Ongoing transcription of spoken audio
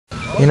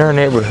In our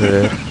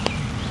neighborhood,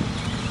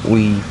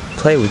 we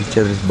play with each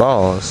other's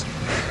balls.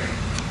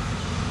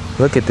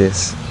 Look at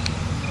this.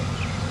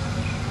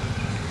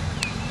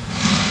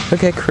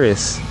 Look at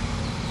Chris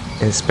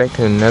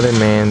inspecting another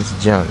man's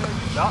junk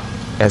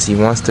as he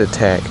wants to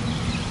attack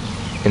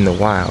in the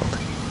wild.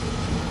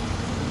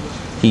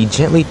 He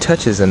gently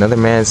touches another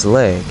man's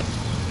leg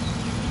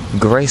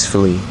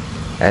gracefully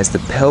as the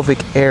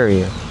pelvic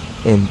area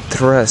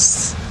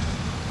thrusts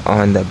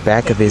on the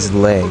back of his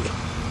leg.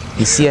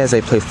 You see, as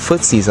they play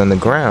footsies on the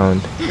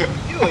ground, You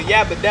a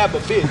yabba dabba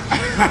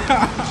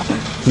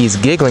bitch. he's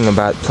giggling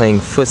about playing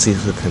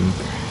footsies with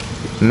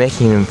him,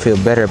 making him feel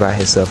better about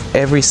himself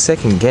every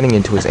second, getting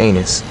into his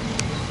anus.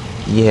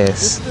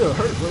 Yes.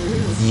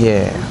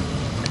 Yeah.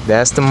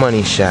 That's the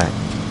money shot.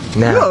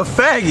 You Now, a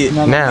faggot.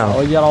 now,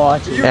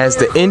 as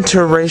the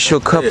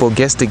interracial couple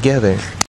gets together,